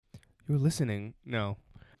You're listening. No.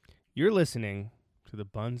 You're listening to the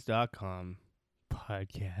Buns.com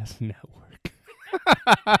podcast network.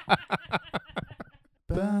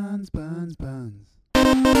 Buns, buns, buns.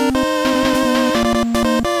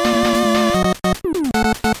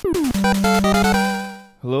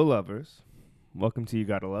 Hello, lovers. Welcome to You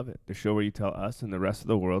Gotta Love It, the show where you tell us and the rest of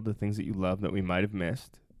the world the things that you love that we might have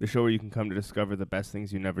missed, the show where you can come to discover the best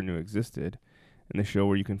things you never knew existed, and the show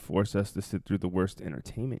where you can force us to sit through the worst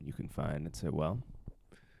entertainment you can find and say, well,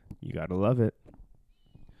 you gotta love it.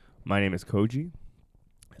 My name is Koji.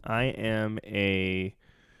 I am a...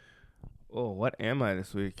 Oh, what am I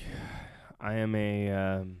this week? I am a...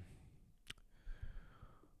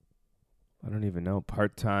 I don't even know.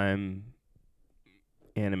 Part-time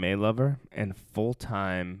anime lover and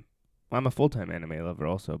full-time... Well, I'm a full-time anime lover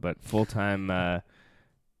also, but full-time...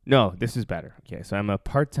 no, this is better. Okay, so I'm a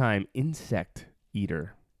part-time insect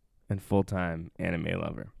eater and full-time anime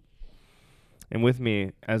lover. And with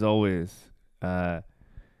me, as always,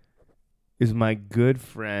 is my good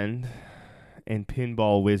friend and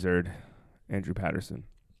pinball wizard, Andrew Patterson.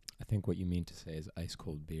 I think what you mean to say is ice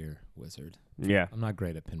cold beer wizard. Yeah. I'm not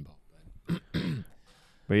great at pinball.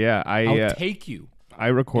 But yeah, I'll take you. I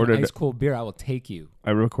recorded ice cold beer. I will take you. I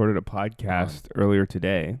recorded a podcast earlier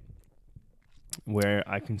today where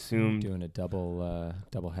I consumed Doing a double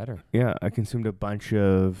header. Yeah, I consumed a bunch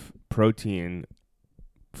of protein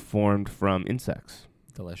formed from insects.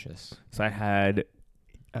 Delicious. So I had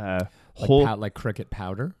Like like cricket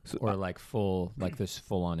powder, So, or like full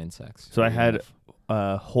on insects. So I had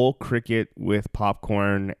whole cricket with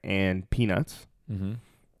popcorn and peanuts,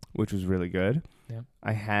 which was really good. Yeah.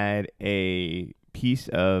 I had a piece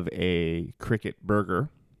of a cricket burger.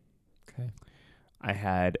 Okay. I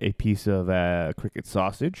had a piece of cricket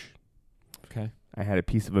sausage. Okay. I had a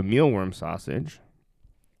piece of a mealworm sausage.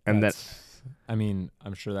 And I mean,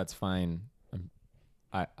 I'm sure that's fine.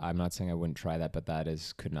 I'm not saying I wouldn't try that, but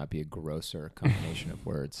could not be a grosser combination of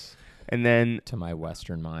words. And then to my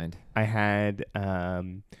Western mind, I had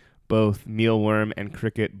both mealworm and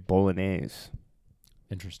cricket bolognese.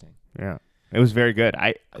 Interesting. Yeah. It was very good.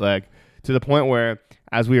 I like to the point where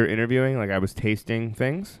as we were interviewing, like I was tasting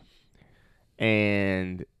things,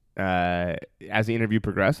 and as the interview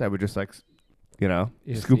progressed, I would just like,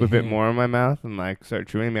 scoop a bit more in my mouth and like start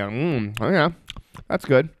chewing. And be like, oh yeah, that's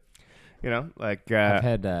good. I've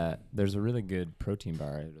had there's a really good protein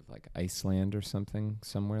bar out of like Iceland or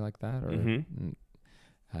somewhere like that, or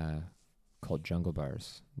called Jungle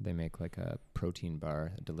Bars. They make like a protein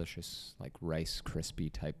bar, a delicious like Rice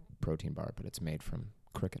crispy type protein bar, but it's made from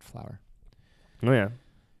cricket flour. Oh yeah,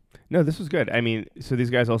 no, this was good. I mean, so these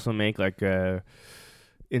guys also make like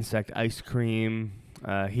insect ice cream.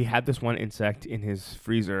 He had this one insect in his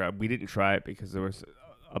freezer. We didn't try it because there was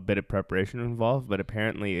a bit of preparation involved, but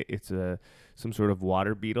apparently it's some sort of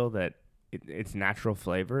water beetle that its natural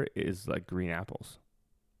flavor is like green apples.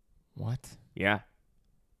 What? Yeah,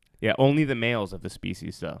 only the males of the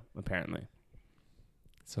species though, apparently.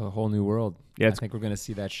 It's a whole new world. Yeah, I think we're gonna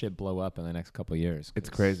see that shit blow up in the next couple of years. It's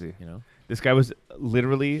crazy. This guy was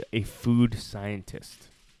literally a food scientist.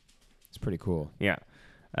 It's pretty cool. Yeah.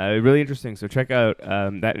 Really interesting. So check out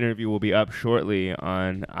that interview will be up shortly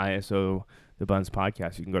on ISO The Buns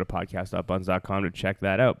podcast. You can go to podcast.buns.com to check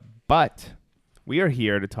that out. But we are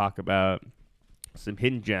here to talk about some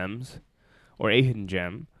hidden gems, or a hidden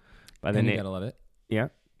gem by the name. You gotta love it. Yeah,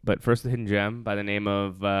 but first the hidden gem by the name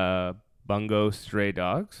of Bungo Stray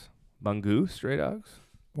Dogs. Bungo Stray Dogs.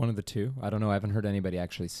 One of the two. I don't know. I haven't heard anybody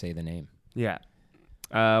actually say the name. Yeah.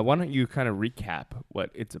 Why don't you kind of recap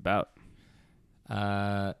what it's about?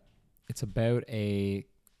 It's about a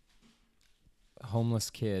homeless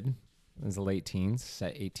kid in his late teens,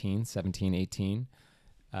 17, 18.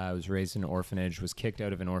 Was raised in an orphanage, was kicked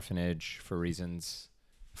out of an orphanage for reasons,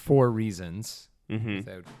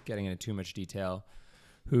 without getting into too much detail,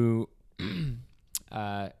 who,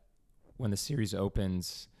 when the series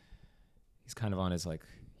opens, he's kind of on his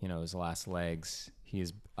his last legs. He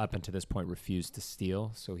has up until this point refused to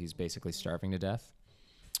steal, so he's basically starving to death.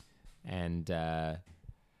 And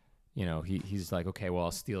he's like, okay, well,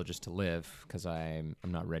 I'll steal just to live because I'm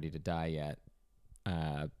not ready to die yet.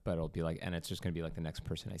 But it'll be like, and it's just gonna be like the next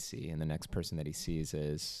person I see, and the next person that he sees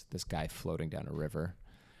is this guy floating down a river.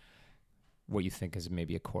 What you think is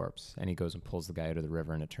maybe a corpse, and he goes and pulls the guy out of the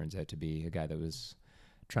river, and it turns out to be a guy that was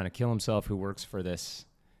trying to kill himself, who works for this.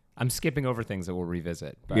 I'm skipping over things that we'll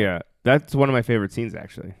revisit. But yeah, that's one of my favorite scenes,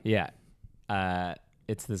 actually. Yeah,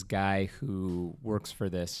 it's this guy who works for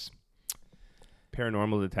this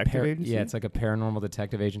paranormal detective agency? Yeah, it's like a paranormal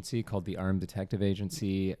detective agency called the Armed Detective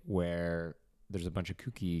Agency, where there's a bunch of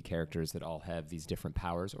kooky characters that all have these different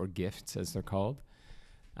powers or gifts, as they're called.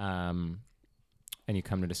 And you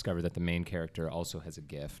come to discover that the main character also has a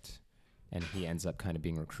gift, and he ends up kind of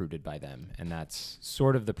being recruited by them. And that's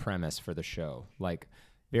sort of the premise for the show. Like,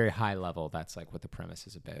 very high level, that's like what the premise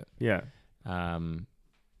is about. Yeah.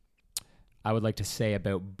 I would like to say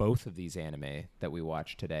about both of these anime that we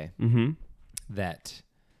watched today Mm-hmm. that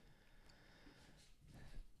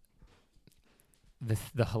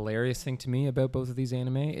the hilarious thing to me about both of these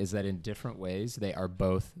anime is that in different ways they are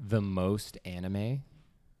both the most anime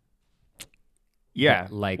Yeah.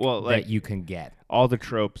 that you can get. All the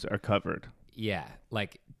tropes are covered. Yeah,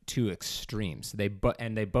 like two extremes. They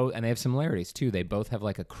have similarities too. They both have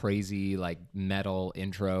like a crazy like metal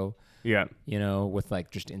intro, Yeah. you know, with like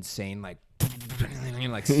just insane like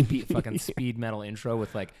fucking speed metal intro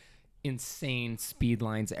with like insane speed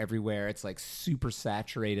lines everywhere. It's like super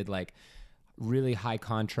saturated, like really high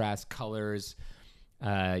contrast colors,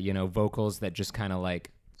 vocals that just kind of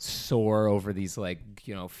like soar over these like,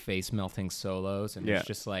 face melting solos, and it's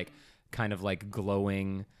just like kind of like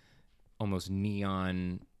glowing, almost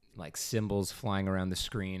neon like symbols flying around the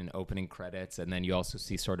screen and opening credits. And then you also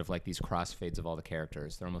see sort of like these crossfades of all the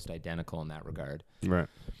characters. They're almost identical in that regard. Right.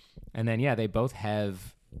 And then, they both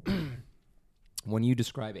have, when you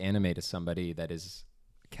describe anime to somebody that is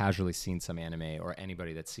casually seen some anime, or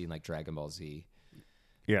anybody that's seen like Dragon Ball Z,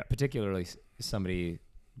 particularly somebody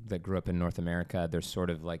that grew up in North America, there's sort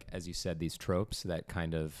of like, as you said, these tropes that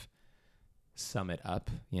kind of sum it up,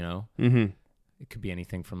 Mm-hmm. It could be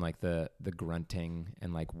anything from like the grunting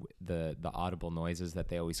and like the audible noises that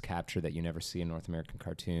they always capture that you never see in North American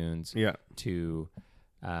cartoons. Yeah. To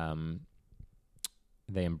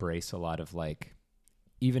they embrace a lot of like,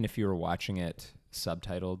 even if you were watching it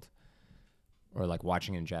subtitled or like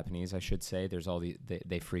watching it in Japanese, I should say, there's all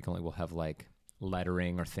they frequently will have like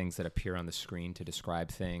lettering or things that appear on the screen to describe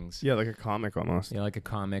things. Yeah, like a comic almost. Yeah, like a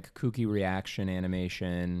comic, kooky reaction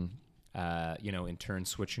animation. In turn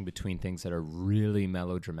switching between things that are really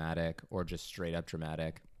melodramatic or just straight up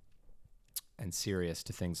dramatic and serious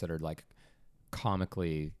to things that are like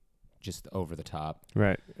comically just over the top.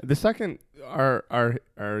 Right. The second, our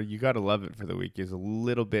You Gotta Love It for the week is a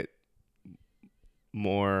little bit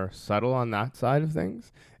more subtle on that side of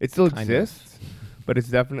things. It still exists, but it's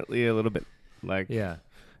definitely a little bit like,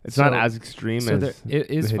 it's not as extreme as it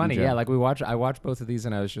is funny. Gem. Yeah, like I watched both of these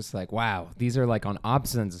and I was just like, wow, these are like on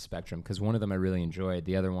opposite ends of the spectrum, because one of them I really enjoyed,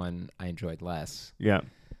 the other one I enjoyed less. Yeah.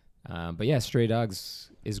 But yeah, Stray Dogs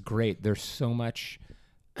is great. There's so much.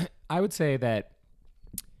 I would say that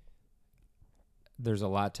there's a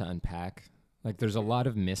lot to unpack. Like there's a lot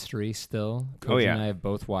of mystery still. Coach and I have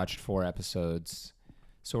both watched 4 episodes.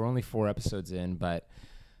 So we're only 4 episodes in, but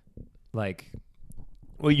like...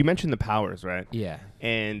 Well, you mentioned the powers, right? Yeah.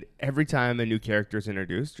 And every time a new character is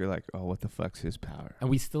introduced, you're like, oh, what the fuck's his power?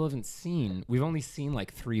 And we've only seen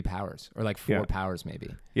like 3 powers, or like 4 powers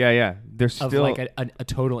maybe. Yeah. There's of still... like a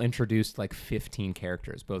total introduced like 15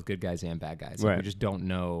 characters, both good guys and bad guys. Like, we just don't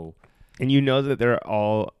know. And you know that they're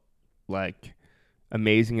all like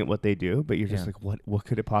amazing at what they do, but you're just like, what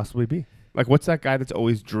could it possibly be? Like, what's that guy that's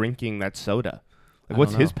always drinking that soda? Like,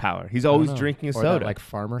 what's his power? He's always drinking a soda. That, like,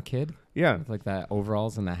 farmer kid. Yeah. With like that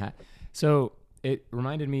overalls and the hat. So it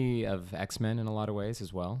reminded me of X-Men in a lot of ways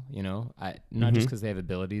as well. Not just because they have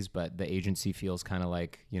abilities, but the agency feels kind of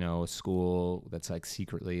like, a school that's like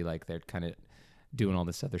secretly like they're kind of doing all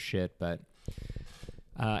this other shit. But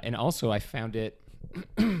and also I found it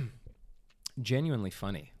genuinely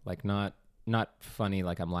funny. Like not funny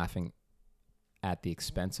like I'm laughing at the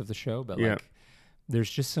expense of the show, but like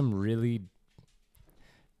there's just some really,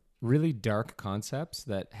 really dark concepts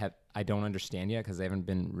that I don't understand yet because they haven't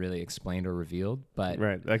been really explained or revealed. But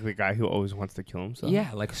right, like the guy who always wants to kill himself.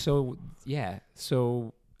 Yeah, like so. Yeah,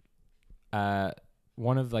 so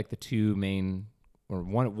one of like the two main, or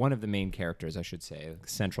one of the main characters, I should say,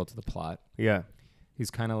 central to the plot. Yeah, he's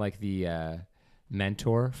kind of like the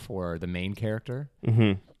mentor for the main character.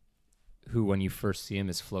 Mm-hmm. Who, when you first see him,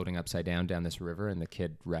 is floating upside down this river, and the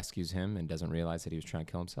kid rescues him and doesn't realize that he was trying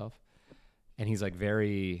to kill himself. And he's like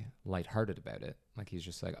very lighthearted about it. Like he's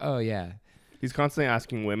just like, oh yeah. He's constantly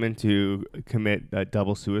asking women to commit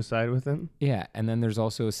double suicide with him. Yeah. And then there's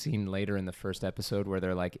also a scene later in the first episode where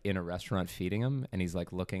they're like in a restaurant feeding him, and he's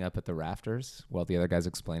like looking up at the rafters while the other guy's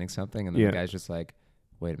explaining something. And then the guy's just like,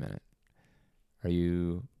 wait a minute. Are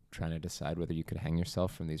you trying to decide whether you could hang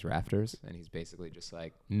yourself from these rafters? And he's basically just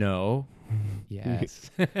like, no.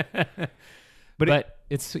 Yes. But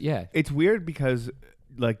it's weird because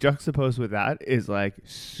like juxtaposed with that is like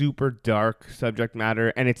super dark subject matter,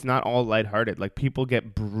 and it's not all lighthearted. Like people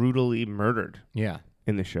get brutally murdered. Yeah.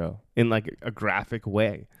 in the show in like a graphic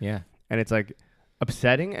way. Yeah. And it's like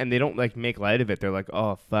upsetting, and they don't like make light of it. They're like,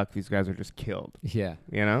 oh fuck, these guys are just killed, Yeah.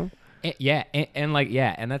 you know? And like,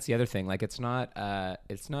 yeah, and that's the other thing. Like, it's not a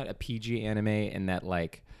PG anime in that,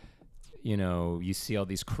 like, you know, you see all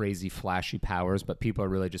these crazy flashy powers, but people are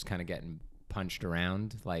really just kind of getting punched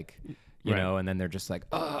around, like, you Right. know, and then they're just like,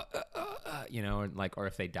 you know, and like, or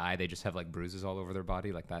if they die, they just have like bruises all over their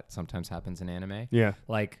body. Like that sometimes happens in anime. Yeah.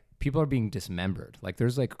 Like, people are being dismembered. Like,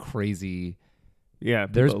 there's like crazy. Yeah,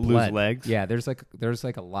 There's people blood. lose legs. Yeah, there's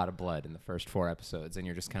like a lot of blood in the first 4 episodes, and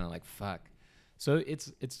you're just kind of like, fuck. So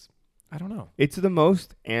it's I don't know. It's the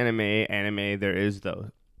most anime there is,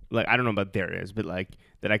 though. Like, I don't know about there is, but like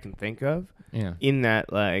that I can think of. Yeah. In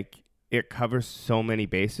that, like, it covers so many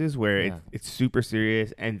bases where Yeah. it's super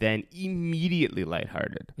serious and then immediately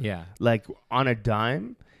lighthearted, Yeah. like on a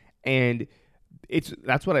dime. And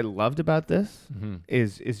that's what I loved about this Mm-hmm.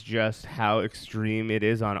 is just how extreme it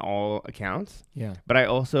is on all accounts. Yeah. But I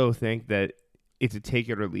also think that it's a take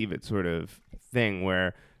it or leave it sort of thing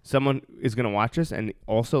where someone is going to watch this and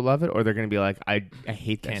also love it, or they're going to be like, I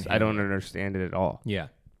hate this. Can't I don't handle it. understand it at all. Yeah.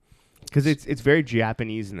 Because it's very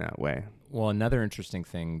Japanese in that way. Well, another interesting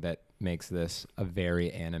thing that makes this a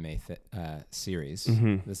very anime series.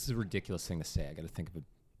 Mhm. This is a ridiculous thing to say. I got to think of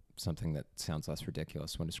something that sounds less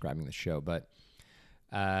ridiculous when describing the show. But,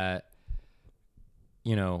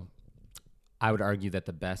 you know, I would argue that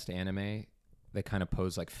the best anime, they kind of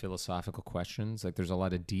pose like philosophical questions. Like, there's a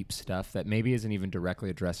lot of deep stuff that maybe isn't even directly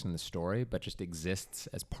addressed in the story, but just exists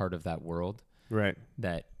as part of that world. Right.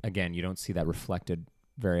 That, again, you don't see that reflected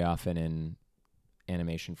very often in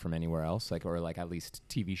animation from anywhere else, like, or like at least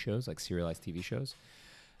TV shows, like serialized TV shows.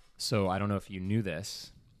 So I don't know if you knew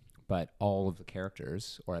this, but all of the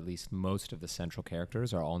characters, or at least most of the central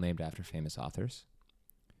characters, are all named after famous authors.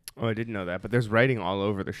 Oh, I didn't know that. But there's writing all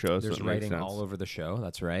over the show. There's so it makes writing sense. all over the show.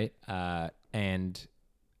 That's right. And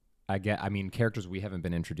I mean, characters we haven't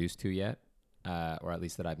been introduced to yet, or at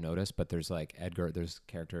least that I've noticed. But there's like there's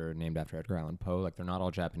a character named after Edgar Allan Poe. Like, they're not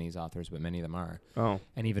all Japanese authors, but many of them are. Oh,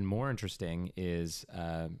 And even more interesting is,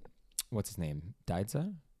 what's his name?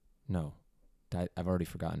 Daidza? No. I've already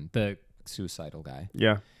forgotten. The suicidal guy.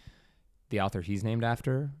 yeah. The author he's named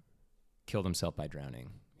after killed himself by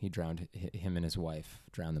drowning. He drowned, him and his wife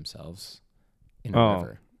drowned themselves in a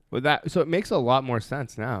river. Well, so it makes a lot more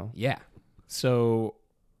sense now. Yeah. So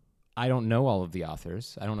I don't know all of the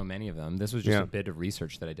authors. I don't know many of them. This was just Yeah. a bit of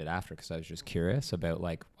research that I did after, because I was just curious about,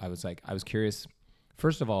 like, I was curious.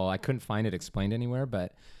 First of all, I couldn't find it explained anywhere,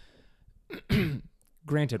 but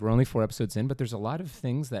granted, we're only 4 episodes in, but there's a lot of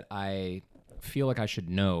things that I feel like I should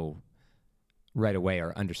know right away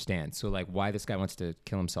or understand. So, like, why this guy wants to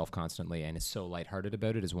kill himself constantly and is so lighthearted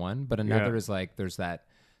about it is one, but another is like there's that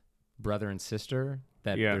brother and sister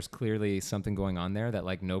that there's clearly something going on there that,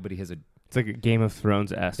 like, nobody has It's like a Game of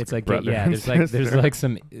Thrones-esque. it's like, brother yeah, and there's like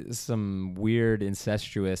sister. some weird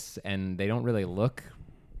incestuous, and they don't really look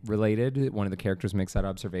related. One of the characters makes that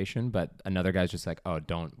observation, but another guy's just like, oh,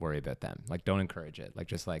 don't worry about them. Like, don't encourage it.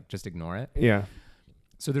 Just ignore it. Yeah.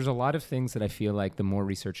 So there's a lot of things that I feel like the more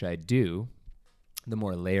research I do, the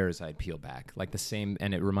more layers I'd peel back. Like the same,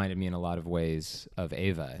 and it reminded me in a lot of ways of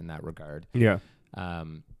Ava in that regard. Yeah.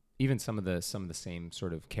 Even some of the same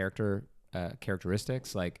sort of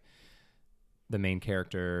characteristics, like the main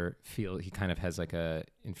character he kind of has like a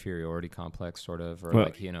inferiority complex, sort of, or Well,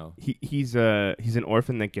 like, you know. He's an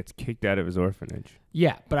orphan that gets kicked out of his orphanage.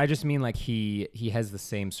 Yeah, but I just mean like he has the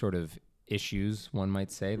same sort of issues, one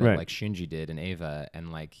might say, that Right. like Shinji did in Ava,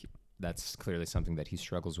 and like that's clearly something that he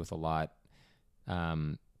struggles with a lot.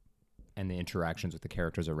 And the interactions with the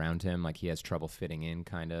characters around him, like he has trouble fitting in,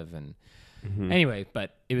 kind of. And anyway,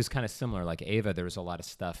 but it was kind of similar. Like Ava, there was a lot of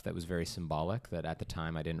stuff that was very symbolic that at the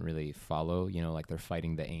time I didn't really follow. You know, like they're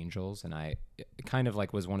fighting the angels, and it kind of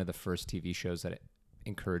like was one of the first TV shows that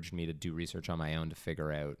encouraged me to do research on my own to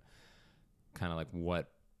figure out kind of like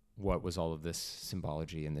what was all of this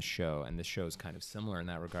symbology in the show. And this show is kind of similar in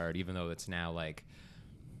that regard, even though it's now like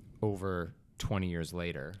over 20 years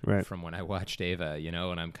later from when I watched Ava, you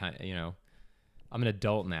know, and I'm kind of, you know, I'm an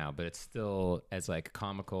adult now, but it's still as like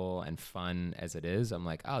comical and fun as it is. I'm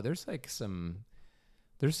like, oh, there's some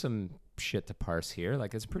shit to parse here.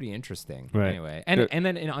 Like, it's pretty interesting. Right. Anyway. And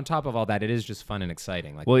then on top of all that, it is just fun and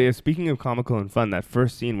exciting. Like, well, yeah, speaking of comical and fun, that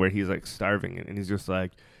first scene where he's like starving and he's just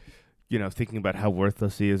like, you know, thinking about how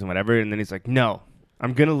worthless he is and whatever. And then he's like, no,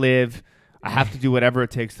 I'm going to live. I have to do whatever it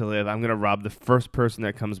takes to live. I'm going to rob the first person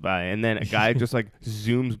that comes by. And then a guy just like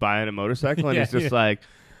zooms by on a motorcycle and he's just like,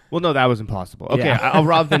 well, no, that was impossible. Okay, I'll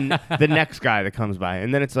rob the next guy that comes by.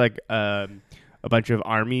 And then it's like a a bunch of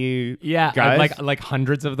army Yeah, guys. like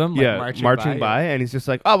hundreds of them. yeah, Like marching by, and he's just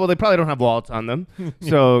like, oh well, they probably don't have wallets on them,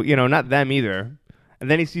 so not them either. And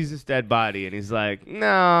then he sees this dead body, and he's like,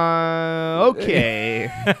 no,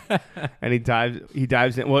 okay. And he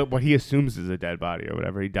dives in. Well, what he assumes is a dead body or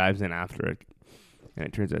whatever. He dives in after it, and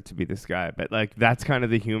it turns out to be this guy. But like that's kind of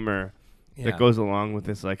the humor that goes along with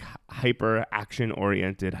this like hyper action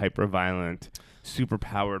oriented, hyper violent, super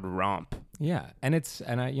powered romp. Yeah, and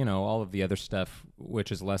I all of the other stuff,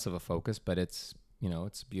 which is less of a focus, but it's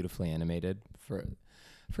it's beautifully animated for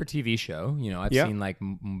TV show. I've seen like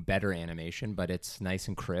better animation, but it's nice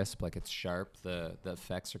and crisp, like it's sharp. The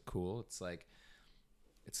effects are cool. It's like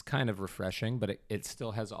it's kind of refreshing, but it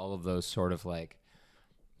still has all of those sort of like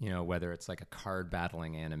whether it's like a card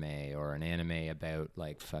battling anime or an anime about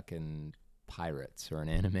like fucking pirates or an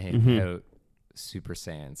anime about Super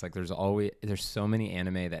Saiyans. Like there's so many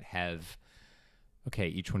anime that have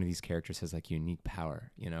each one of these characters has like unique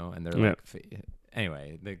power, and they're like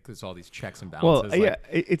anyway, there's all these checks and balances. Well,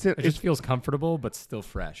 it just feels comfortable but still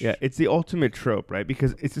fresh. Yeah, it's the ultimate trope, right?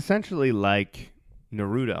 Because it's essentially like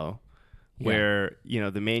Naruto, where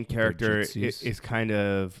the main character is kind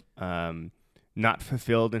of not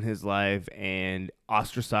fulfilled in his life and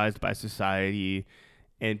ostracized by society,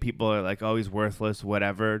 and people are like, oh, he's worthless,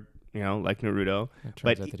 whatever, like Naruto. It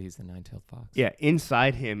turns out that he's the nine-tailed fox. Yeah,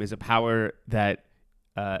 inside him is a power that,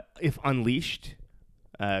 if unleashed,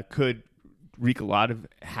 could wreak a lot of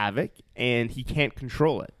havoc, and he can't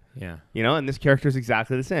control it. Yeah. And this character is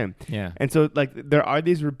exactly the same. Yeah. And so, like, there are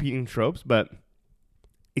these repeating tropes, but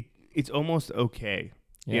it's almost okay.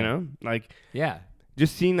 Like,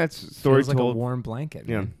 just seeing that story feels like told, a warm blanket.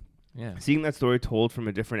 Man. Yeah. Seeing that story told from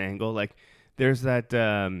a different angle, like. There's that,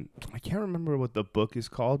 I can't remember what the book is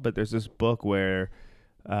called, but there's this book where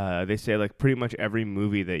they say, like, pretty much every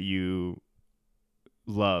movie that you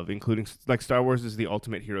love, including, like, Star Wars is the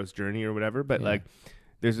ultimate hero's journey or whatever, but, like,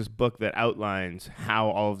 there's this book that outlines how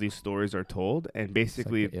all of these stories are told, and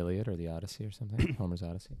basically... It's like the Iliad or the Odyssey or something? Homer's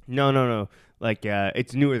Odyssey? No. Like,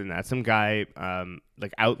 it's newer than that. Some guy,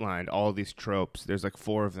 like, outlined all these tropes. There's, like,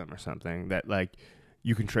 4 of them or something that, like...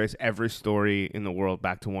 You can trace every story in the world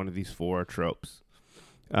back to one of these 4 tropes.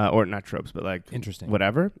 Or not tropes, but like interesting,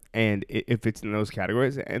 whatever. And if it's in those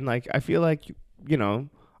categories. And like, I feel like,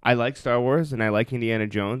 I like Star Wars and I like Indiana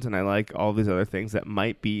Jones and I like all these other things that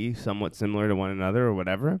might be somewhat similar to one another or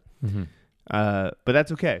whatever. But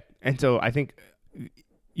that's okay. And so I think,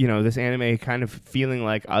 this anime kind of feeling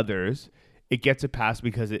like others, it gets a pass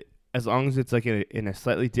because as long as it's like in a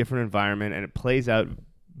slightly different environment and it plays out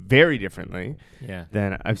very differently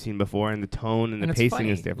than I've seen before, and the tone and the pacing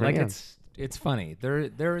is different. Like it's funny.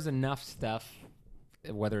 There is enough stuff,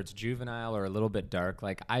 whether it's juvenile or a little bit dark.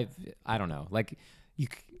 Like I don't know. Like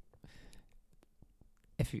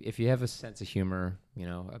if you have a sense of humor,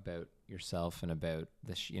 about yourself and about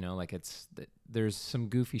this, like there's some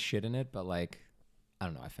goofy shit in it, but like I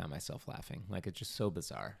don't know. I found myself laughing. Like it's just so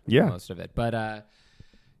bizarre. Most of it. But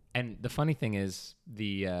and the funny thing is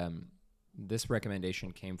this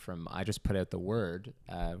recommendation came from, I just put out the word,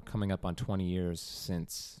 coming up on 20 years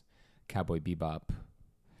since Cowboy Bebop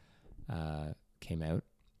came out.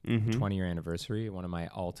 20-year anniversary, one of my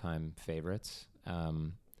all-time favorites.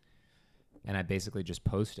 And I basically just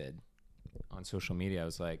posted on social media. I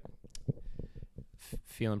was like,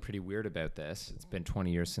 feeling pretty weird about this. It's been 20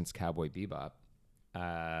 years since Cowboy Bebop.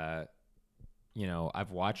 I've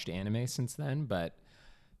watched anime since then, but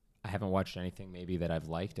I haven't watched anything maybe that I've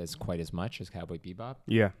liked quite as much as Cowboy Bebop.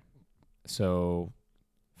 Yeah. So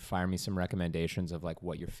fire me some recommendations of like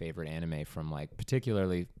what your favorite anime from like,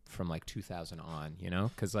 particularly from like 2000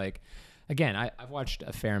 on, Cause like, again, I've watched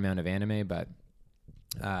a fair amount of anime, but,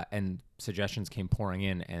 and suggestions came pouring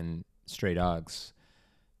in and Stray Dogs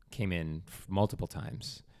came in multiple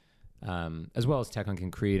times, as well as Tekken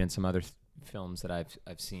Concrete and some other films that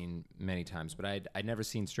I've seen many times, but I'd never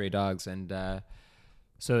seen Stray Dogs. And,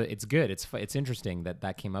 so it's good. It's interesting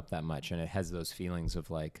that came up that much, and it has those feelings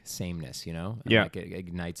of like sameness, And like it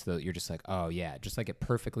ignites you're just like, oh yeah, just like it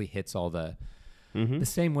perfectly hits all the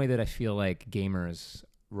same way that I feel like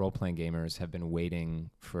role-playing gamers have been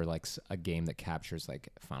waiting for like a game that captures like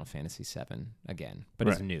Final Fantasy VII again, but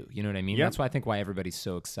it's new. You know what I mean? That's why I think why everybody's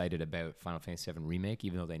so excited about Final Fantasy VII Remake,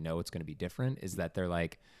 even though they know it's going to be different, is that they're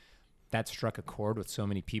like, that struck a chord with so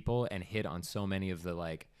many people and hit on so many of the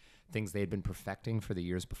like things they had been perfecting for the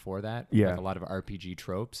years before that, like a lot of RPG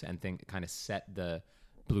tropes, and kind of set the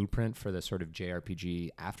blueprint for the sort of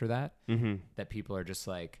JRPG after that, that people are just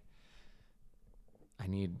like, I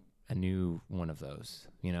need a new one of those,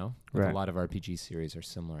 Like a lot of RPG series are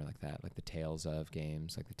similar like that, like the Tales of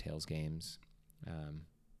games, like the Tales games.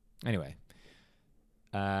 Anyway,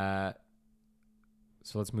 So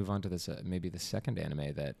let's move on to this. Maybe the second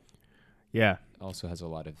anime that Yeah. also has a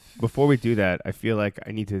lot of. Before we do that, I feel like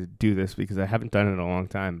I need to do this because I haven't done it in a long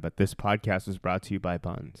time. But this podcast is brought to you by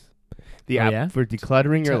Buns, the Oh, app yeah? for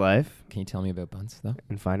decluttering your life Can you tell me about Buns though?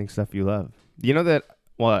 and finding stuff you love. You know that?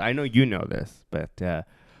 Well, I know you know this, but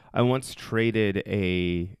I once traded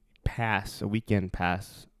a weekend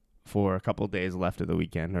pass for a couple of days left of the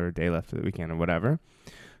weekend or a day left of the weekend or whatever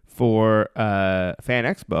for Fan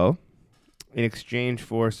Expo in exchange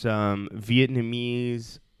for some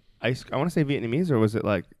Vietnamese ice. I want to say Vietnamese, or was it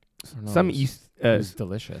like I don't know, some it was- East It was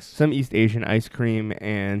delicious. some East Asian ice cream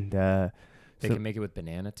and They so- can make it with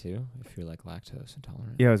banana too, if you're like lactose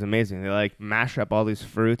intolerant. yeah, it was amazing. They like mash up all these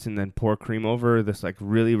fruits and then pour cream over this like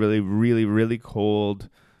really, really, really, really cold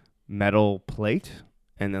metal plate,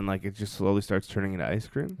 and then like it just slowly starts turning into ice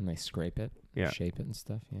cream. And they scrape it, Yeah. shape it and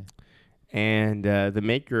stuff. Yeah. And the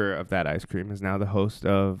maker of that ice cream is now the host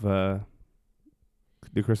of the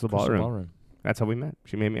Crystal Ballroom. That's how we met.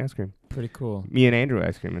 She made me ice cream. Pretty cool. Me and Andrew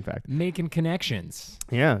ice cream, in fact. Making connections.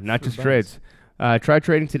 Yeah, not For just Buns. trades. Try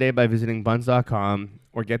trading today by visiting buns.com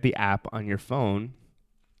or get the app on your phone.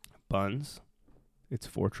 Buns, it's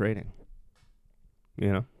for trading.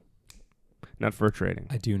 You know? Not for trading.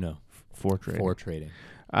 I do know. For trading. For trading.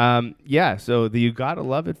 Yeah, so the You Gotta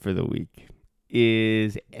Love It for the week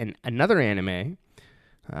is another anime,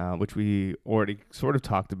 which we already sort of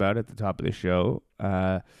talked about at the top of the show,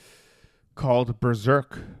 called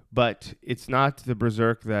Berserk. But it's not the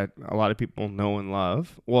Berserk that a lot of people know and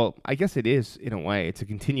love. Well, I guess it is in a way. It's a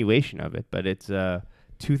continuation of it, but it's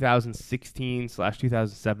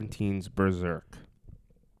 2016/2017's Berserk.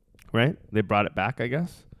 Right? They brought it back, I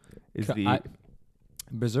guess.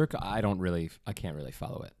 Berserk, I can't really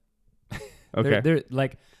follow it. Okay. They're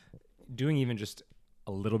like doing even just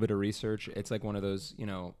a little bit of research. It's like one of those,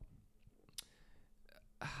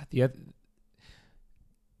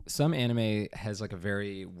 some anime has like a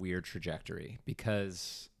very weird trajectory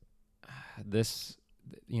because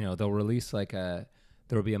they'll release there'll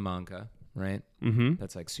be a manga, right? Mm-hmm.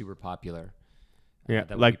 That's like super popular. Yeah,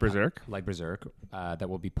 that will like be Berserk. Like Berserk, that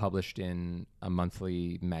will be published in a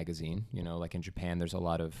monthly magazine. Like in Japan, there's a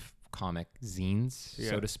lot of comic zines, Yeah.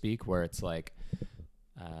 so to speak, where it's like,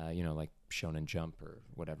 like Shonen Jump or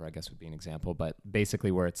whatever, I guess would be an example. But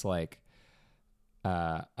basically where it's like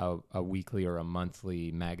a weekly or a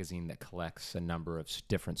monthly magazine that collects a number of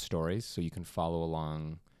different stories. So you can follow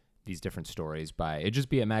along these different stories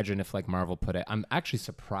imagine if like Marvel put it. I'm actually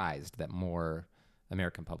surprised that more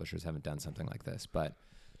American publishers haven't done something like this, but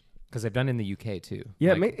because they've done it in the UK too.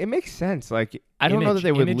 Yeah, Like, it makes sense. Like, I don't know that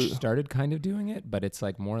they would Image started kind of doing it, but it's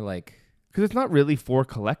like more like because it's not really for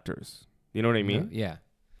collectors. You know what I mean? Yeah.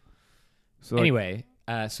 So like, Anyway,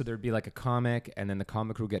 so there'd be like a comic, and then the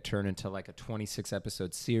comic would get turned into like a 26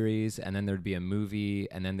 episode series, and then there'd be a movie,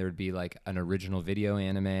 and then there'd be like an original video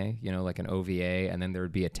anime, like an OVA, and then there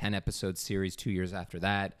would be a 10 episode series 2 years after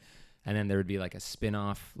that, and then there would be like a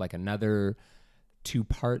spin-off, like another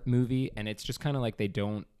 2-part movie, and it's just kind of like they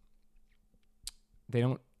don't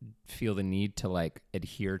feel the need to like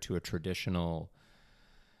adhere to a traditional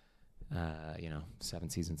 7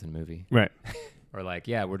 seasons in a movie. right. Or like,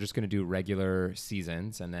 yeah, we're just going to do regular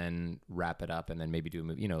seasons and then wrap it up and then maybe do a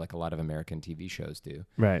movie, like a lot of American TV shows do.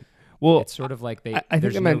 Right. Well, It's sort of like I think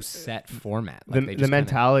there's the no set format. Like they the just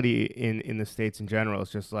mentality in the States in general is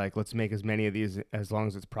just like, let's make as many of these as long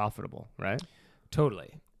as it's profitable, right?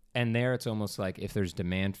 Totally. And there it's almost like if there's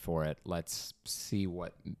demand for it, let's see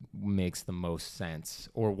what makes the most sense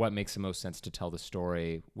or what makes the most sense to tell the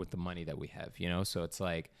story with the money that we have, So it's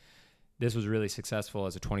like, this was really successful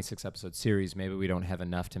as a 26 episode series. Maybe we don't have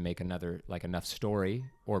enough to make enough story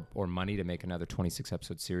or money to make another 26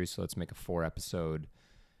 episode series. So let's make a 4 episode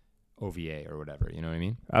OVA or whatever. You know what I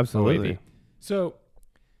mean? Absolutely. OAV. So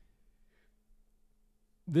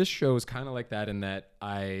this show is kind of like that in that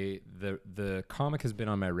the comic has been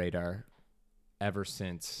on my radar ever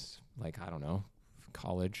since I don't know,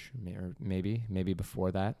 college or maybe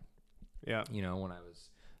before that. Yeah. When I was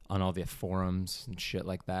on all the forums and shit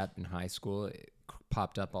like that in high school, it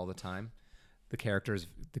popped up all the time. The characters,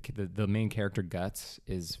 the main character Guts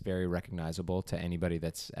is very recognizable to anybody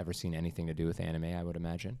that's ever seen anything to do with anime, I would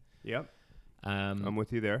imagine. Yep. I'm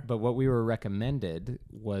with you there. But what we were recommended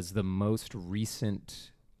was the most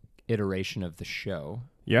recent iteration of the show.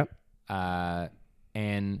 Yep.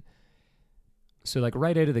 And so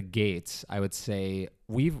right out of the gates, I would say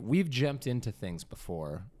we've jumped into things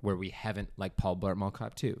before where we haven't, like Paul Blart Mall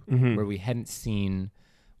Cop 2, Mhm. where we hadn't seen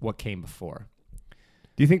what came before.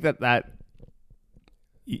 Do you think that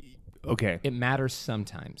okay. It matters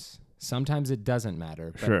sometimes. Sometimes it doesn't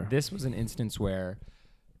matter. But Sure. this was an instance where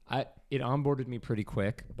It onboarded me pretty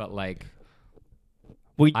quick, but like,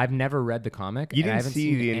 Well, I've never read the comic. You and I didn't haven't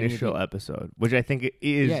see seen the any of initial episode, which I think it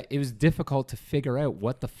is. Yeah, it was difficult to figure out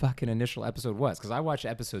what the fucking initial episode was because I watched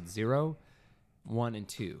episode 0, 1, and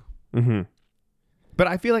 2. Mm-hmm. But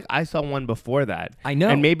I feel like I saw one before that. I know.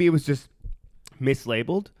 And maybe it was just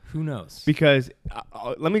mislabeled. Who knows? Because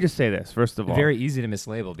let me just say this, first of all. Very easy to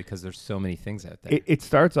mislabel because there's so many things out there. It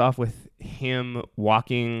starts off with him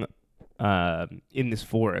walking in this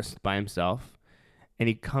forest by himself. And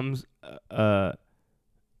he comes... oh,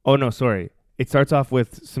 no, sorry. It starts off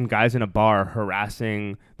with some guys in a bar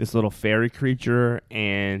harassing this little fairy creature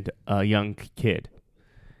and a young kid.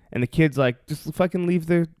 And the kid's like, just fucking leave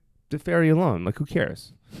the fairy alone. Like, who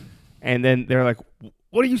cares? And then they're like,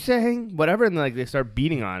 what are you saying? Whatever. And like they start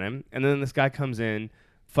beating on him. And then this guy comes in,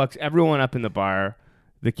 fucks everyone up in the bar.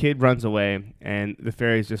 The kid runs away. And the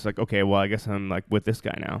fairy's just like, okay, well, I guess I'm like with this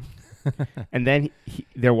guy now. And then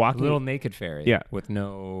they're walking. A little naked fairy. Yeah. With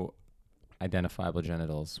no identifiable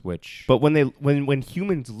genitals, which... But when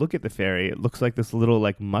humans look at the fairy, it looks like this little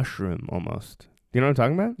like mushroom almost. You know what I'm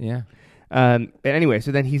talking about? Yeah. And anyway,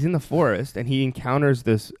 so then he's in the forest and he encounters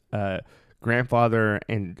this grandfather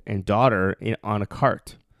and daughter on a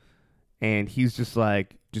cart, and he's just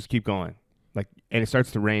like, just keep going, like, and it starts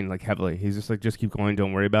to rain like heavily. He's just like, just keep going,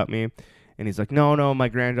 don't worry about me. And he's like, no, my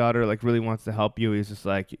granddaughter like really wants to help you. He's just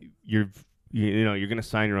like, you're gonna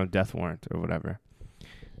sign your own death warrant or whatever.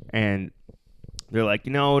 And they're like,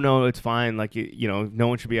 no, it's fine. Like, no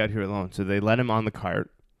one should be out here alone. So they let him on the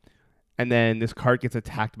cart. And then this cart gets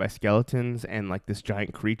attacked by skeletons and like this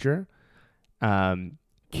giant creature.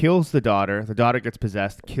 Kills the daughter. The daughter gets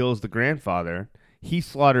possessed, kills the grandfather. He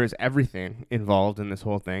slaughters everything involved in this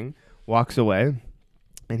whole thing, walks away,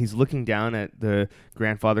 and he's looking down at the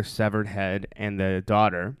grandfather's severed head and the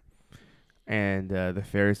daughter. And the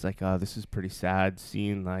fairy's like, oh, this is pretty sad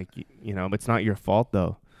scene. Like, it's not your fault,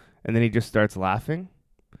 though. And then he just starts laughing.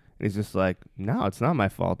 And he's just like, no, it's not my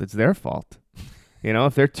fault. It's their fault.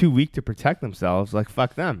 If they're too weak to protect themselves, like,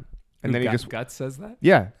 fuck them. And then he just... Guts says that?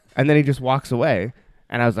 Yeah. And then he just walks away.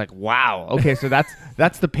 And I was like, wow. Okay, so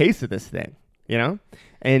that's the pace of this thing,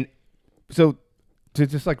 And so to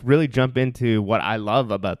just, like, really jump into what I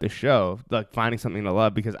love about this show, like, finding something to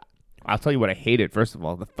love, because I'll tell you what I hated, first of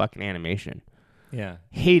all, the fucking animation. Yeah.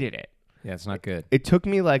 Hated it. Yeah, it's not good. It took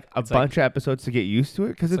me like a bunch of episodes to get used to it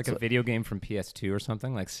because it's like a video game from PS2 or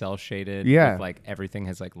something, like cell shaded. Yeah, with like everything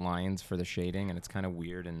has like lines for the shading, and it's kind of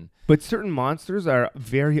weird. But certain monsters are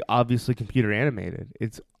very obviously computer animated.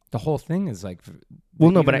 It's the whole thing is like.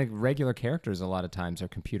 Well, no, but like regular characters a lot of times are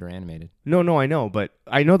computer animated. No, I know, but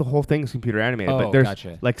I know the whole thing is computer animated. But there's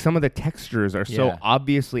gotcha. Like some of the textures are so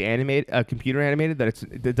obviously computer animated that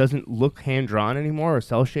it doesn't look hand drawn anymore or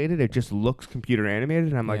cell shaded. It just looks computer animated,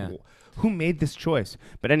 and I'm like. Who made this choice?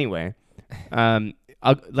 But anyway,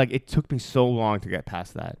 it took me so long to get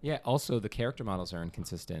past that. Yeah. Also, the character models are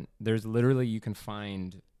inconsistent. There's literally, you can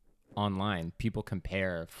find online, people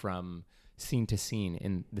compare from scene to scene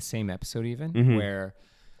in the same episode even, where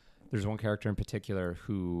there's one character in particular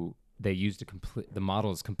who they used the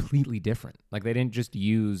model is completely different. Like, they didn't just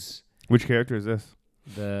use... Which character is this?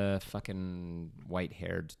 The fucking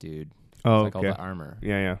white-haired dude. Oh, like all the armor.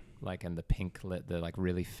 Yeah. Like, and the pink the like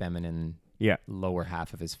really feminine lower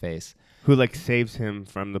half of his face. Who like saves him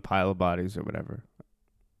from the pile of bodies or whatever.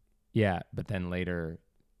 Yeah, but then later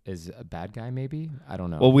is a bad guy maybe? I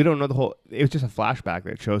don't know. Well, we don't know the whole... It was just a flashback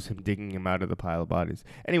that shows him digging him out of the pile of bodies.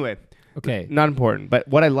 Anyway. Okay. Not important. But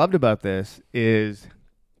what I loved about this is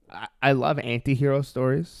I love anti-hero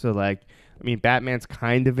stories. So like... I mean, Batman's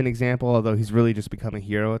kind of an example, although he's really just become a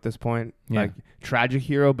hero at this point. Yeah. Like, tragic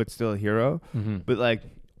hero, but still a hero. Mm-hmm. But, like,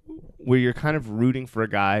 where you're kind of rooting for a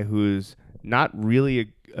guy who's not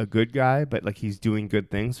really a good guy, but, like, he's doing good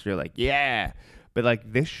things. So you're like, yeah. But,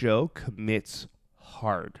 like, this show commits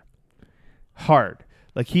hard.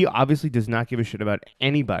 Like, he obviously does not give a shit about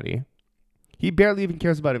anybody. He barely even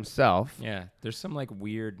cares about himself. Yeah. There's some, like,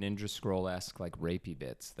 weird Ninja Scroll-esque, like, rapey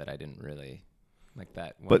bits that I didn't really... Like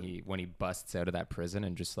that when he busts out of that prison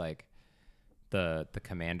and just like the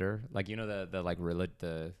commander, like the like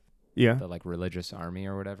the like religious army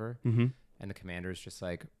or whatever, and the commander is just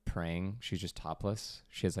like praying. She's just topless.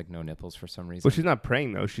 She has like no nipples for some reason. Well, she's not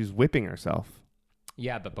praying though. She's whipping herself.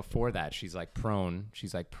 Yeah, but before that, she's like prone.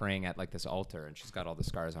 She's like praying at like this altar, and she's got all the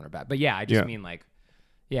scars on her back. But yeah, I just mean like,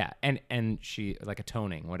 and she like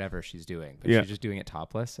atoning whatever she's doing, but she's just doing it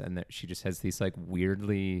topless, and she just has these like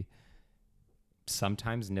weirdly.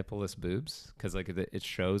 Sometimes nippleless boobs because like it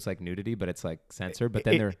shows like nudity, but it's like censored. But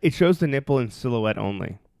then it shows the nipple in silhouette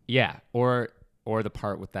only. Yeah, or the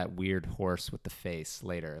part with that weird horse with the face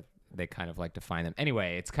later. they kind of like to find them.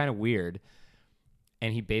 Anyway, it's kind of weird.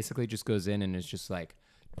 And he basically just goes in and is just like,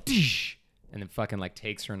 Dish! And then fucking like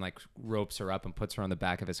takes her and like ropes her up and puts her on the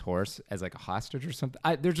back of his horse as like a hostage or something.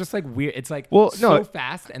 They're just like weird. It's like so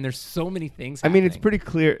fast and there's so many things happening. I mean, it's pretty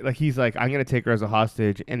clear. Like he's like, I'm going to take her as a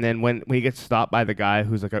hostage. And then when he gets stopped by the guy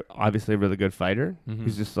who's like obviously a really good fighter,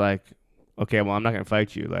 he's just like, okay, well, I'm not going to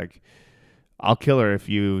fight you. Like, I'll kill her if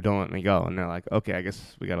you don't let me go. And they're like, okay, I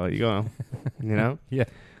guess we got to let you go. You know? Yeah.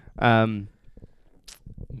 Then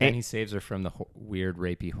he saves her from the weird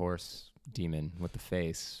rapey horse demon with the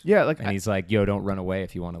face. Yeah, like, and he's like, yo, don't run away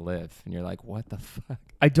if you want to live. And you're like, what the fuck?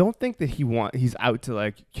 I don't think that he's out to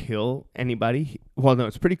like kill anybody. Well, no,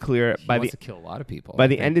 it's pretty clear He wants to kill a lot of people. By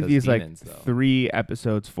the end of these demons, like 3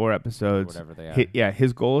 episodes, 4 episodes, whatever they are.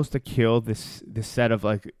 His goal is to kill this set of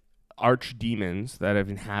like arch demons that have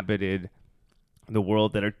inhabited the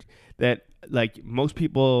world that like most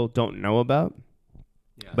people don't know about.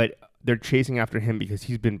 Yeah. But they're chasing after him because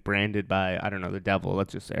he's been branded by, I don't know, the devil,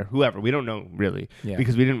 let's just say, or whoever. We don't know really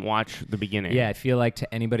because we didn't watch the beginning. Yeah, I feel like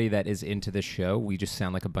to anybody that is into this show, we just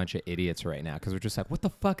sound like a bunch of idiots right now because we're just like, what the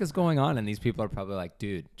fuck is going on? And these people are probably like,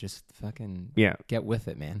 dude, just fucking get with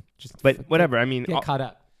it, man. But whatever. I mean, get caught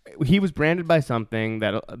up. He was branded by something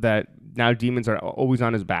that now demons are always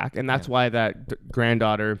on his back. And that's why that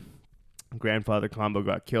grandfather combo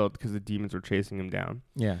got killed because the demons were chasing him down.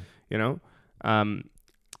 Yeah. You know?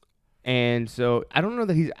 And so I don't know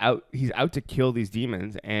that he's out to kill these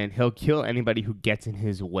demons, and he'll kill anybody who gets in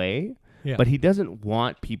his way. Yeah. But he doesn't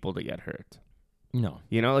want people to get hurt. No.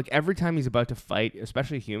 You know, like every time he's about to fight,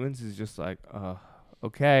 especially humans, he's just like,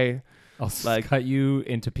 okay. I'll cut you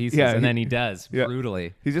into pieces. And then he does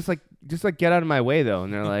brutally. He's just like get out of my way though.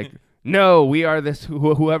 And they're like, no, we are this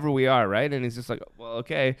whoever we are, right? And he's just like, well,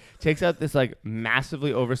 okay. Takes out this like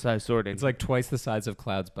massively oversized sword. It's like twice the size of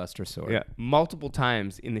Cloud's Buster sword. Yeah, multiple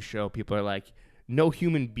times in the show, people are like, no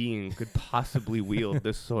human being could possibly wield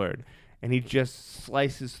this sword. And he just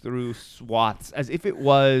slices through swaths as if it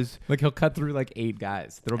was... Like he'll cut through like 8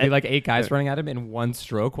 guys. There'll be like 8 guys running at him in one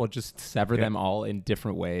stroke. We'll just sever them all in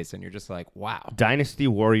different ways. And you're just like, wow. Dynasty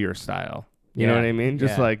Warrior style. You know what I mean?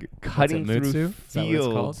 Just like cutting through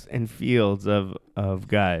fields and fields of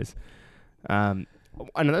guys.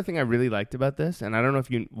 Another thing I really liked about this, and I don't know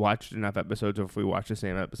if you watched enough episodes or if we watched the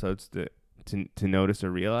same episodes to notice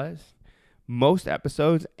or realize, most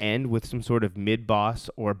episodes end with some sort of mid-boss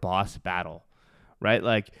or boss battle, right?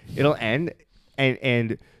 Like it'll end,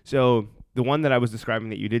 and so the one that I was describing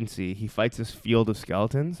that you didn't see, he fights this field of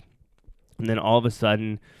skeletons, and then all of a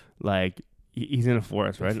sudden, like... He's in a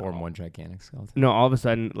forest, right? Form one gigantic skeleton. No, all of a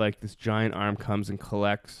sudden, like this giant arm comes and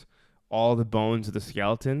collects all the bones of the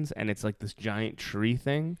skeletons, and it's like this giant tree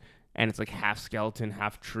thing, and it's like half skeleton,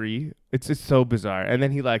 half tree. It's just so bizarre. And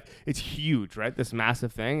then it's huge, right? This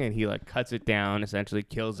massive thing, and he like cuts it down, essentially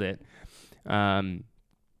kills it,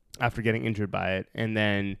 after getting injured by it, and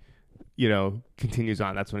then continues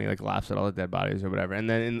on. That's when he like laughs at all the dead bodies or whatever. And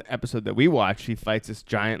then in the episode that we watched, he fights this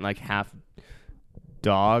giant like half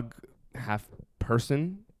dog, half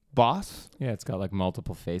person boss. Yeah, it's got like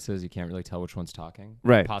multiple faces. You can't really tell which one's talking.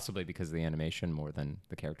 Right. Possibly because of the animation more than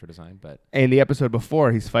the character design. But and the episode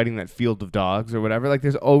before, he's fighting that field of dogs or whatever. Like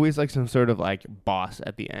there's always like some sort of like boss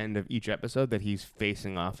at the end of each episode that he's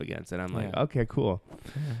facing off against. And I'm like, okay, cool.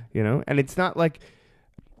 Yeah. And it's not like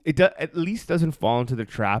it at least doesn't fall into the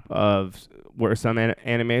trap of where some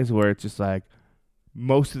animes where it's just like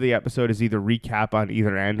most of the episode is either recap on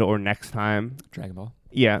either end or next time. Dragon Ball.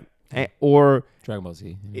 Yeah. Or Dragon Ball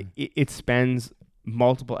Z. Yeah. It spends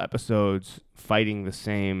multiple episodes fighting the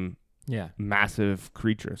same massive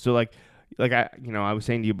creature. So like I was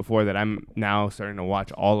saying to you before that I'm now starting to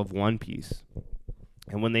watch all of One Piece,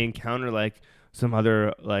 and when they encounter like some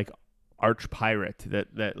other like arch pirate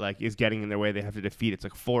that like is getting in their way, they have to defeat. It's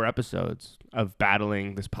like 4 episodes of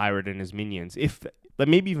battling this pirate and his minions, but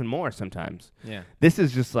maybe even more sometimes. Yeah, this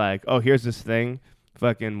is just like, oh, here's this thing,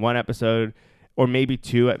 fucking 1 episode. Or maybe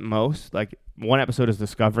 2 at most. Like 1 episode is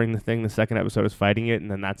discovering the thing, the second episode is fighting it, and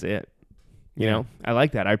then that's it. You know, I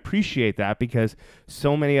like that. I appreciate that because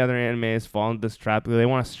so many other animes fall into this trap. They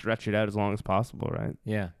want to stretch it out as long as possible, right?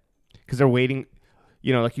 Yeah. Because they're waiting.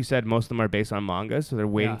 Like you said, most of them are based on mangas, so they're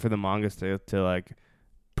waiting for the mangas to like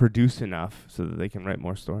produce enough so that they can write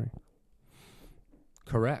more story.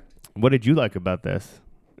 Correct. What did you like about this,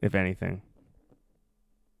 if anything?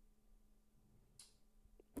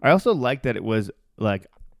 I also like that it was like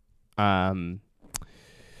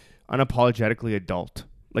unapologetically adult.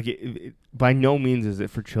 Like it by no means is it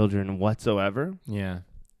for children whatsoever. Yeah.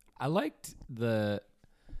 I liked I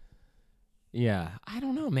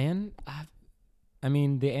don't know, man. I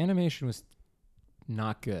mean, the animation was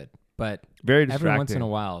not good. But Very every distracting. once in a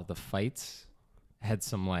while, the fights had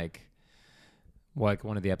some like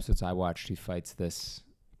one of the episodes I watched, he fights this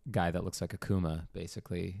guy that looks like Akuma,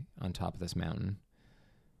 basically, on top of this mountain,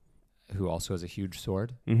 who also has a huge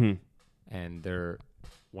sword. Mm-hmm. And they're,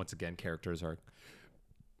 once again, characters are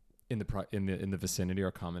in the vicinity are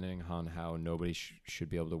commenting on how nobody should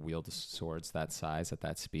be able to wield swords that size at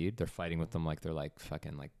that speed. They're fighting with them like they're like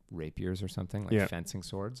fucking like rapiers or something, like fencing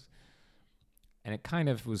swords. And it kind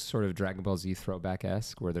of was sort of Dragon Ball Z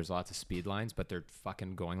throwback-esque, where there's lots of speed lines, but they're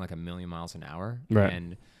fucking going like 1,000,000 miles an hour. Right.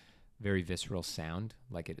 And very visceral sound.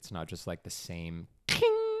 Like it's not just like the same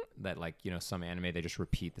that like, you know, some anime, they just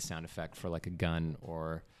repeat the sound effect for like a gun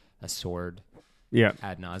or a sword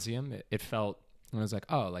ad nauseum. It felt, and I was like,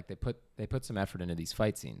 oh, like they put some effort into these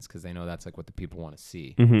fight scenes because they know that's like what the people want to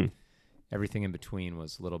see. Mm-hmm. Everything in between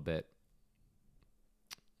was a little bit,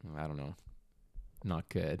 I don't know, not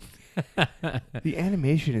good. The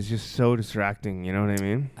animation is just so distracting. You know what I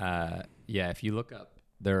mean? Yeah, if you look up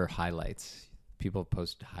their highlights, people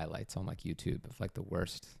post highlights on like YouTube of like the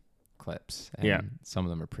worst clips. And some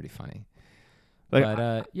of them are pretty funny. Like,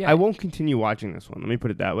 but I won't continue watching this one. Let me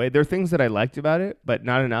put it that way. There are things that I liked about it, but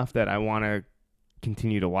not enough that I want to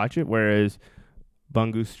continue to watch it. Whereas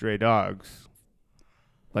Bungo Stray Dogs,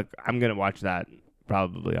 like I'm gonna watch that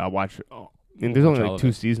probably. I'll watch it. And there's only like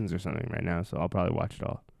 2 seasons or something right now, so I'll probably watch it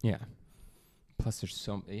all. Yeah. Plus, there's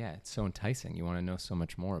it's so enticing. You want to know so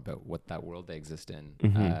much more about what that world they exist in.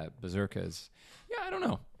 Mm-hmm. Berserk is, I don't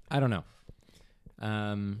know.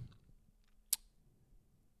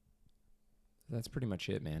 That's pretty much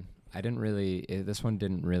it, man. This one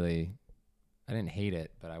didn't really, I didn't hate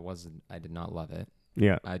it, but I did not love it.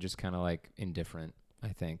 Yeah. I just kind of like indifferent, I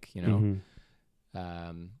think, you know.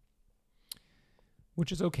 Mm-hmm.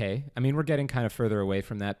 Which is okay. I mean, we're getting kind of further away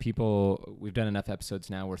from that. We've done enough episodes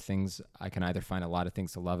now where I can either find a lot of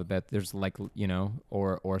things to love about. There's like, you know,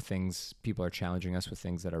 or things, people are challenging us with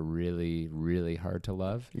things that are really, really hard to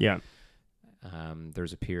love. Yeah.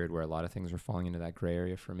 There's a period where a lot of things were falling into that gray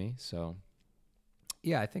area for me. So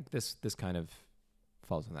yeah, I think this kind of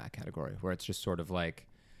falls in that category where it's just sort of like,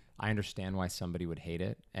 I understand why somebody would hate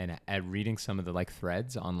it. And at reading some of the like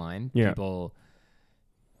threads online, people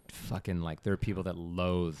fucking like, there are people that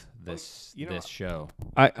loathe this show.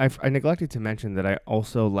 I neglected to mention that I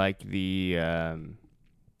also like the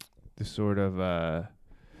sort of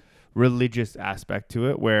religious aspect to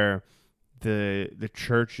it, where the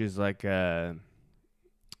church is like has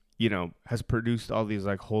produced all these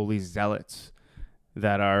like holy zealots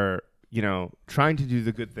that are, you know, trying to do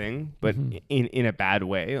the good thing, but in a bad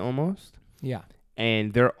way almost. Yeah.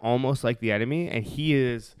 And they're almost like the enemy, and he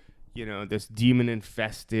is, you know, this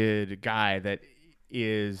demon-infested guy that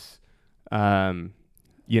is, not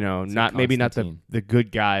the good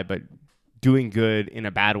guy, but doing good in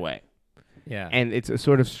a bad way. Yeah. And it's a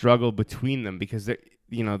sort of struggle between them because they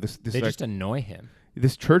just annoy him.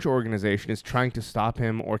 This church organization is trying to stop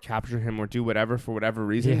him or capture him or do whatever for whatever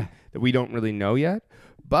reason that we don't really know yet.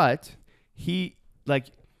 But he, like,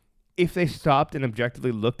 if they stopped and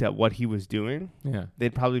objectively looked at what he was doing,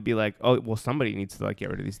 they'd probably be like, oh, well, somebody needs to like get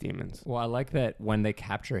rid of these demons. Well, I like that when they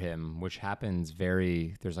capture him, which happens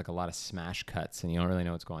there's like a lot of smash cuts and you don't really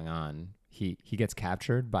know what's going on. He gets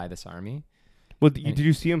captured by this army. Well, did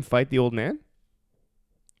you see him fight the old man?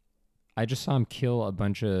 I just saw him kill a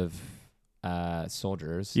bunch of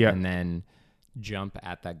soldiers and then jump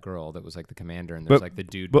at that girl that was like the commander, and there's like the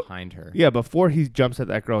dude behind her. Yeah, before he jumps at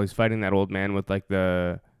that girl, he's fighting that old man with like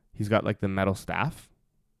he's got like the metal staff.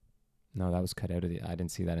 No, that was cut out of I didn't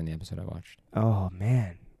see that in the episode I watched. Oh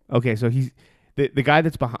man. Okay, so he's the guy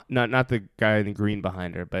that's behind, not the guy in the green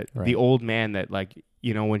behind her, but the old man that, like,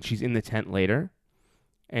 you know, when she's in the tent later,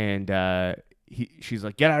 and she's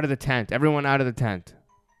like, get out of the tent, everyone out of the tent.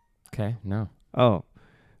 Okay, no. Oh.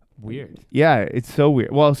 Weird. Yeah, it's so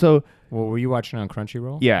weird. Well, were you watching on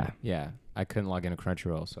Crunchyroll? Yeah. Yeah. I couldn't log into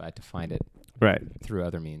Crunchyroll, so I had to find it through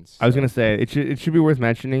other means. I was going to say, it should be worth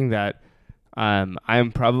mentioning that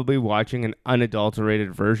I'm probably watching an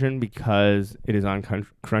unadulterated version because it is on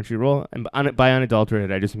Crunchyroll. And by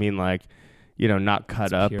unadulterated, I just mean like, you know, not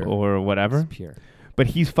cut up or whatever. It's pure. But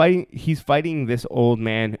he's fighting this old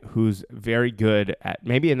man who's very good at,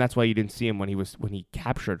 maybe, and that's why you didn't see him when he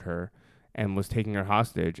captured her and was taking her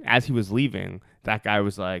hostage. As he was leaving, that guy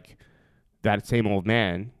was like, that same old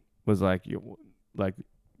man was like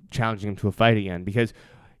challenging him to a fight again, because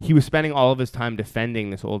he was spending all of his time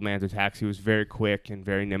defending this old man's attacks. He was very quick and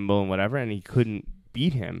very nimble and whatever, and he couldn't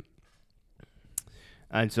beat him.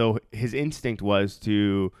 And so his instinct was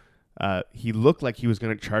to, he looked like he was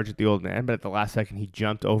going to charge at the old man, but at the last second he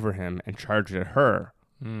jumped over him and charged at her.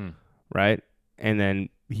 Right? and then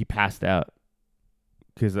he passed out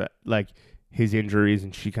because like his injuries,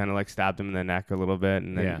 and she kind of like stabbed him in the neck a little bit,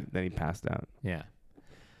 and then he passed out. Yeah.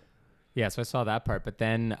 Yeah, so I saw that part, but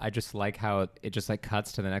then I just like how it just like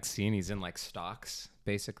cuts to the next scene. He's in like stocks,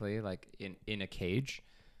 basically, like in a cage.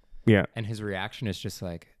 Yeah. And his reaction is just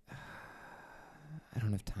like, I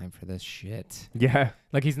don't have time for this shit. Yeah.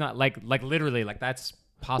 Like he's not like literally like that's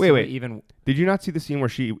possibly Wait. even. Did you not see the scene where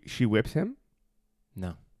she whips him?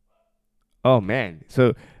 No. Oh man.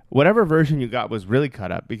 So whatever version you got was really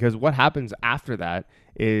cut up, because what happens after that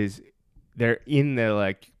is they're in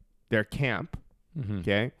their camp. Mm-hmm.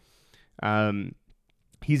 Okay.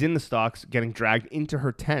 He's in the stocks getting dragged into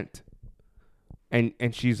her tent, and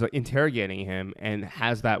she's like interrogating him, and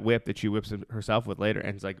has that whip that she whips herself with later,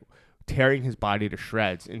 and it's like tearing his body to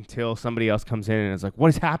shreds until somebody else comes in and is like, what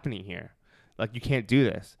is happening here? Like, you can't do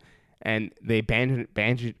this. And they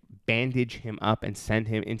bandage him up and send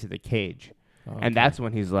him into the cage. Oh, and that's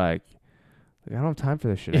when he's like, I don't have time for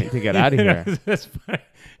this shit. I need to get out of here. That's funny.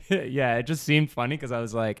 Yeah, it just seemed funny because I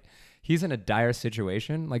was like, he's in a dire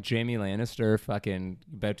situation, like Jaime Lannister fucking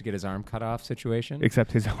about to get his arm cut off situation.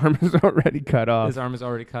 Except his arm is already cut off. His arm is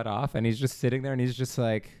already cut off, and he's just sitting there, and he's just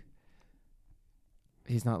like,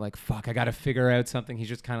 he's not like, fuck, I got to figure out something. He's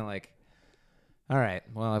just kind of like, all right,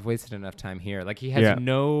 well, I've wasted enough time here. Like, he has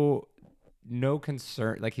no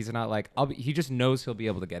concern. Like, he's not like, he just knows he'll be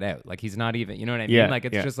able to get out. Like, he's not even, you know what I mean? Like,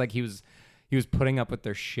 it's just like he was putting up with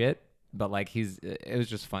their shit, but like it was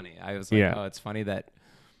just funny. I was like, oh, it's funny that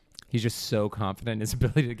he's just so confident in his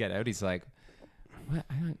ability to get out. He's like, what?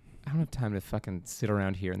 I don't have time to fucking sit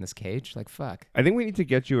around here in this cage. Like, fuck. I think we need to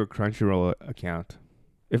get you a Crunchyroll account.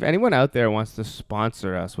 If anyone out there wants to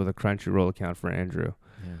sponsor us with a Crunchyroll account for Andrew,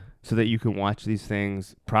 so that you can watch these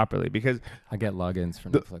things properly, because I get logins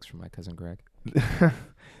for Netflix from my cousin Greg.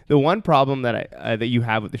 The one problem that that you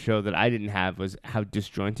have with the show that I didn't have was how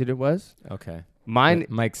disjointed it was. Okay. Mine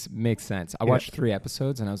makes sense. I watched 3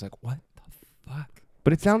 episodes and I was like, what the fuck?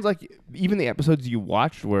 But it sounds like even the episodes you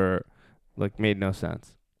watched were like made no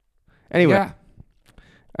sense. Anyway.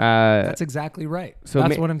 That's exactly right. So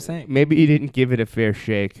that's what I'm saying. Maybe you didn't give it a fair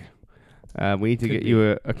shake. We need to get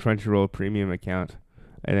you a Crunchyroll premium account,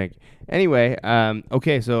 I think. Anyway,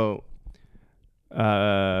 okay, so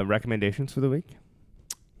recommendations for the week?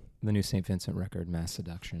 The new St. Vincent record, Mass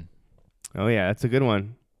Seduction. Oh, yeah, that's a good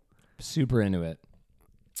one. Super into it.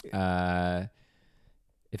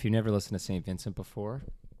 If you've never listened to St. Vincent before,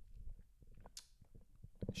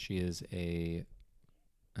 she is a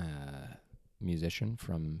musician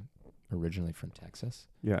originally from Texas.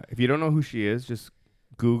 Yeah, if you don't know who she is, just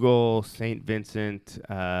Google St. Vincent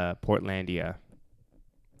Portlandia.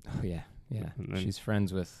 Oh, yeah. She's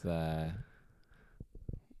friends with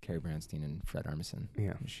Carrie Brownstein and Fred Armisen.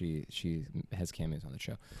 Yeah. She has cameos on the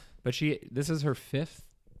show. But this is her fifth?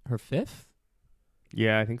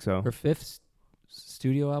 Yeah, I think so. Her fifth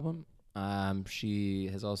studio album. She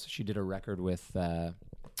did a record with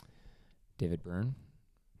David Byrne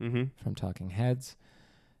from Talking Heads.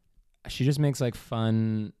 She just makes like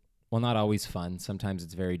fun, well, not always fun. Sometimes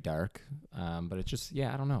it's very dark. But it's just,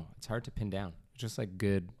 I don't know. It's hard to pin down. It's just like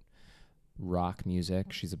good rock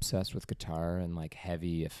music. She's obsessed with guitar and like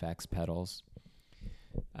heavy effects pedals.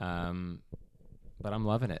 But I'm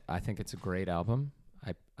loving it. I think it's a great album.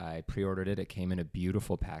 I pre-ordered it. It came in a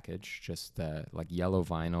beautiful package, just like yellow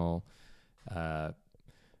vinyl,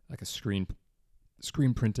 like a screen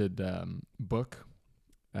printed book,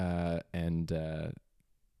 and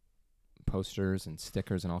posters and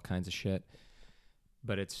stickers and all kinds of shit.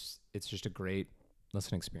 But it's just a great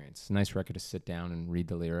listening experience. It's a nice record to sit down and read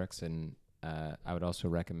the lyrics, and I would also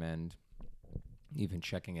recommend even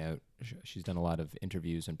checking out. She's done a lot of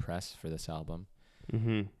interviews and press for this album,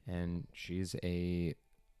 and she's a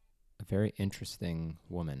very interesting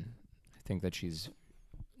woman. I think that she's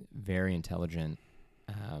very intelligent.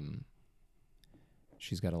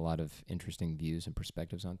 She's got a lot of interesting views and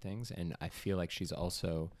perspectives on things, and I feel like she's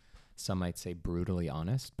also, some might say, brutally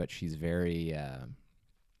honest, but she's very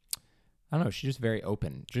I don't know. She's just very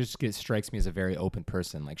open. Strikes me as a very open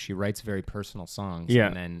person. Like, she writes very personal songs. Yeah.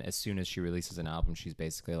 And then as soon as she releases an album, she's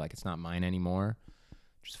basically like, it's not mine anymore.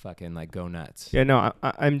 Just fucking like go nuts. Yeah, no,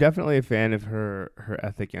 I'm definitely a fan of her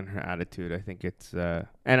ethic and her attitude. I think it's, and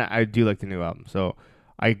I do like the new album. So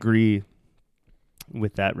I agree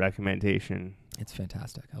with that recommendation. It's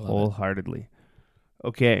fantastic. I love wholeheartely.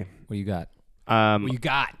 Okay. What you got? What you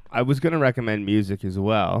got? I was going to recommend music as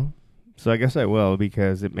well. So I guess I will,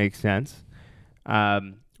 because it makes sense.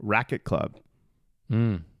 Racket Club.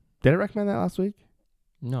 Did I recommend that last week?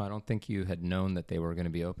 No, I don't think you had known that they were going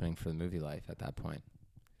to be opening for the Movie Life at that point.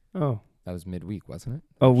 Oh, That was midweek, wasn't it?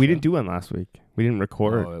 Oh, we Show? didn't do one last week. We didn't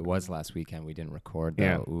record. Oh, it was last weekend. We didn't record, though.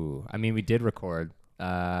 Yeah. Ooh. I mean, we did record.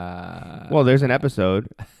 Well, there's an episode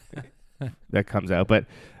that comes out. But,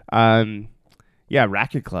 yeah,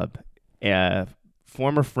 Racket Club.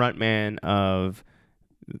 Former frontman of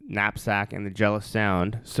Knapsack and the Jealous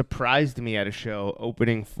Sound surprised me at a show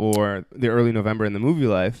opening for the early November in the Movie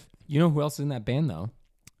Life. You know who else is in that band, though?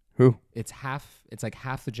 Who? It's like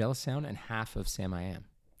half the Jealous Sound and half of Sam I Am.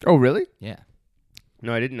 Oh, really? Yeah.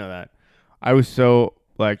 No, I didn't know that. I was so,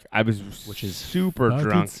 I was Which is super fucking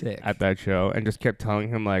drunk sick. at that show and just kept telling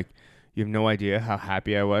him, you have no idea how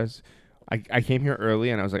happy I was. I came here early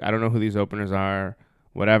and I was like, I don't know who these openers are,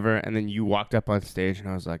 whatever. And then you walked up on stage and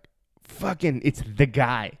I was like, fucking, it's the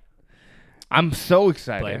guy. I'm so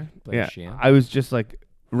excited. Blair Sheehan. I was just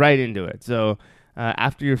right into it. So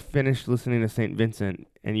after you're finished listening to St. Vincent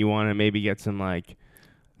and you want to maybe get some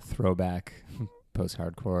Throwback,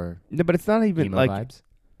 post-hardcore, no, but it's not even emo vibes.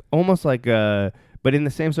 almost but in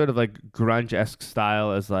the same sort of grunge-esque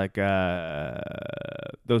style as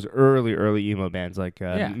those early emo bands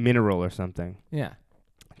Yeah. Mineral or something. Yeah.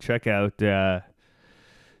 Check out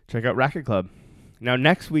Racket Club. Now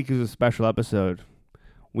next week is a special episode.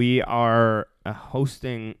 We are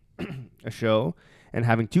hosting a show and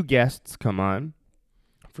having two guests come on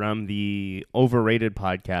from the Overrated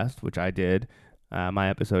podcast, which I did. My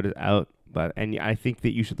episode is out, and I think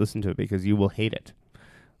that you should listen to it because you will hate it.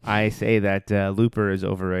 I say that Looper is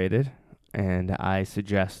overrated, and I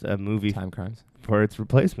suggest a movie Time Crimes. for its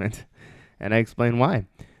replacement, and I explain why.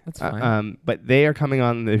 That's fine. But they are coming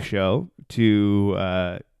on the show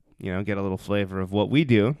to get a little flavor of what we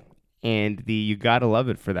do, and the You Gotta Love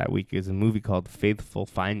It for that week is a movie called Faithful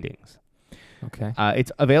Findings. Okay.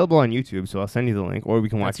 It's available on YouTube, so I'll send you the link, or we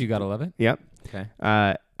can watch You Gotta Love It? Yep. Okay.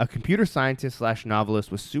 A computer scientist /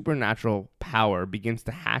 novelist with supernatural power begins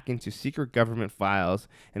to hack into secret government files,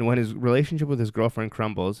 and when his relationship with his girlfriend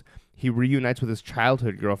crumbles, he reunites with his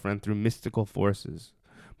childhood girlfriend through mystical forces.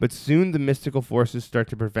 But soon the mystical forces start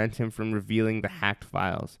to prevent him from revealing the hacked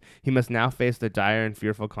files. He must now face the dire and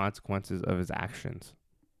fearful consequences of his actions.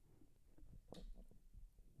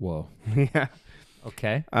 Whoa. Yeah.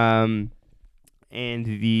 Okay. And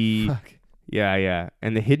the Fuck.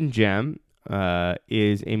 and the hidden gem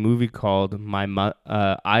is a movie called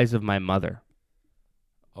Eyes of My Mother.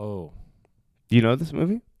 Oh. Do you know this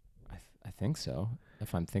movie? I think so.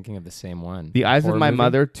 If I'm thinking of the same one. The Eyes of Horror My movie?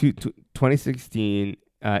 Mother, 2016.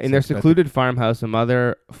 In their Sounds about secluded farmhouse, a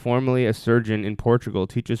mother, formerly a surgeon in Portugal,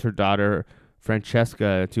 teaches her daughter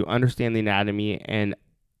Francesca to understand the anatomy and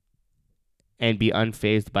be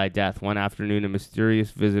unfazed by death. One afternoon, a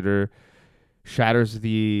mysterious visitor shatters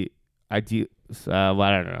the idea. I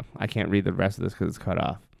don't know. I can't read the rest of this because it's cut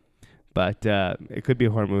off. But it could be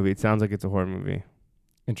a horror movie. It sounds like it's a horror movie.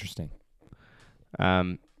 Interesting.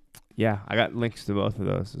 Yeah, I got links to both of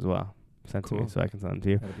those as well. Sent to me Cool. so I can send them to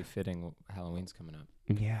you. That'll be fitting. Halloween's coming up.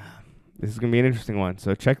 Yeah, this is gonna be an interesting one.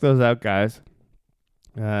 So check those out, guys.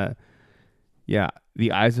 Yeah,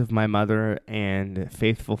 The Eyes of My Mother and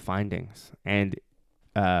Faithful Findings, and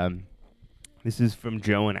this is from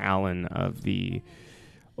Joe and Alan of the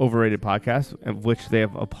Overrated podcast, of which they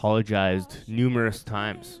have apologized numerous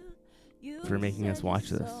times for making us watch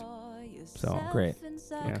this. So Great.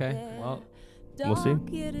 Yeah. Okay. Well, we'll see.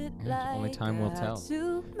 yeah, only time will tell.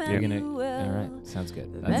 Yeah. You're gonna. All right. Sounds good.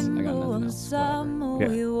 I got nothing else.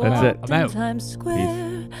 Whatever. Yeah, that's it. I'm out. Times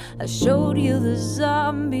Square. I showed you the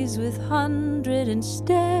zombies with 100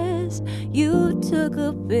 stairs. You took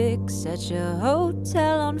a pic, set your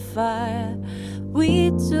hotel on fire. We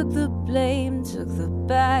took the blame, took the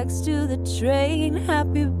bags to the train.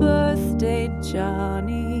 Happy birthday,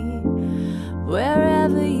 Johnny,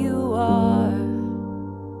 wherever you are.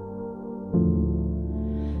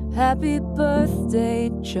 Happy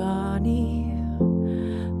birthday, Johnny,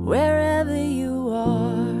 wherever you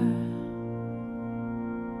are.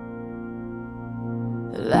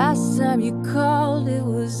 The last time you called, it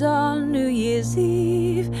was on New Year's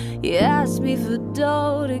Eve. You asked me for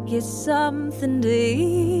dough to get something to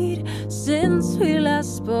eat. Since we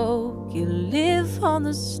last spoke, you live on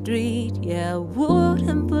the street. Yeah, I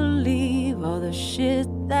wouldn't believe all the shit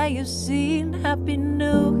that you've seen. Happy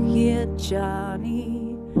New Year, Johnny.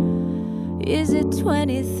 Is it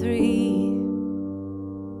 23?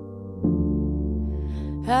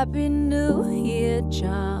 Happy New Year,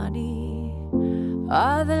 Johnny.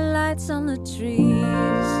 Are the lights on the trees?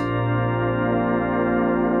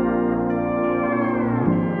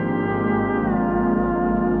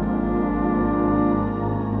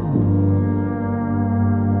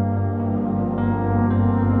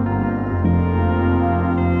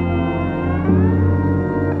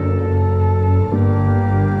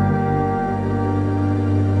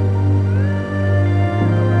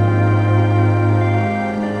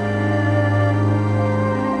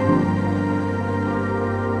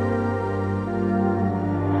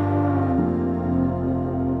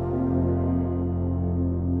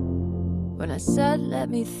 When I said let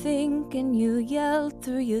me think and you yelled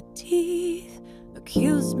through your teeth,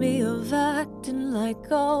 accused me of acting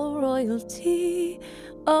like all royalty,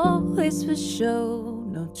 always for show,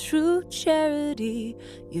 no true charity.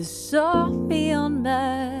 You saw me on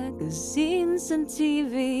magazines and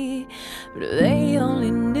TV, but they only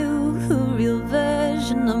knew the real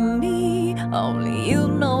version of me. Only you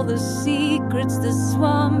know the secrets, the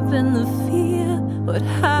swamp and the fear. What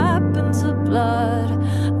happened to blood,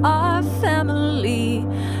 our family?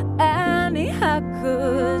 Annie, how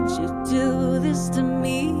could you do this to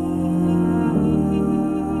me?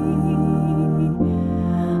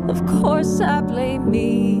 Of course I blame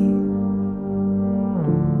me.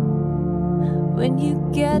 When you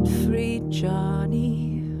get free,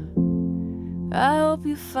 Johnny, I hope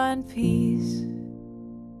you find peace.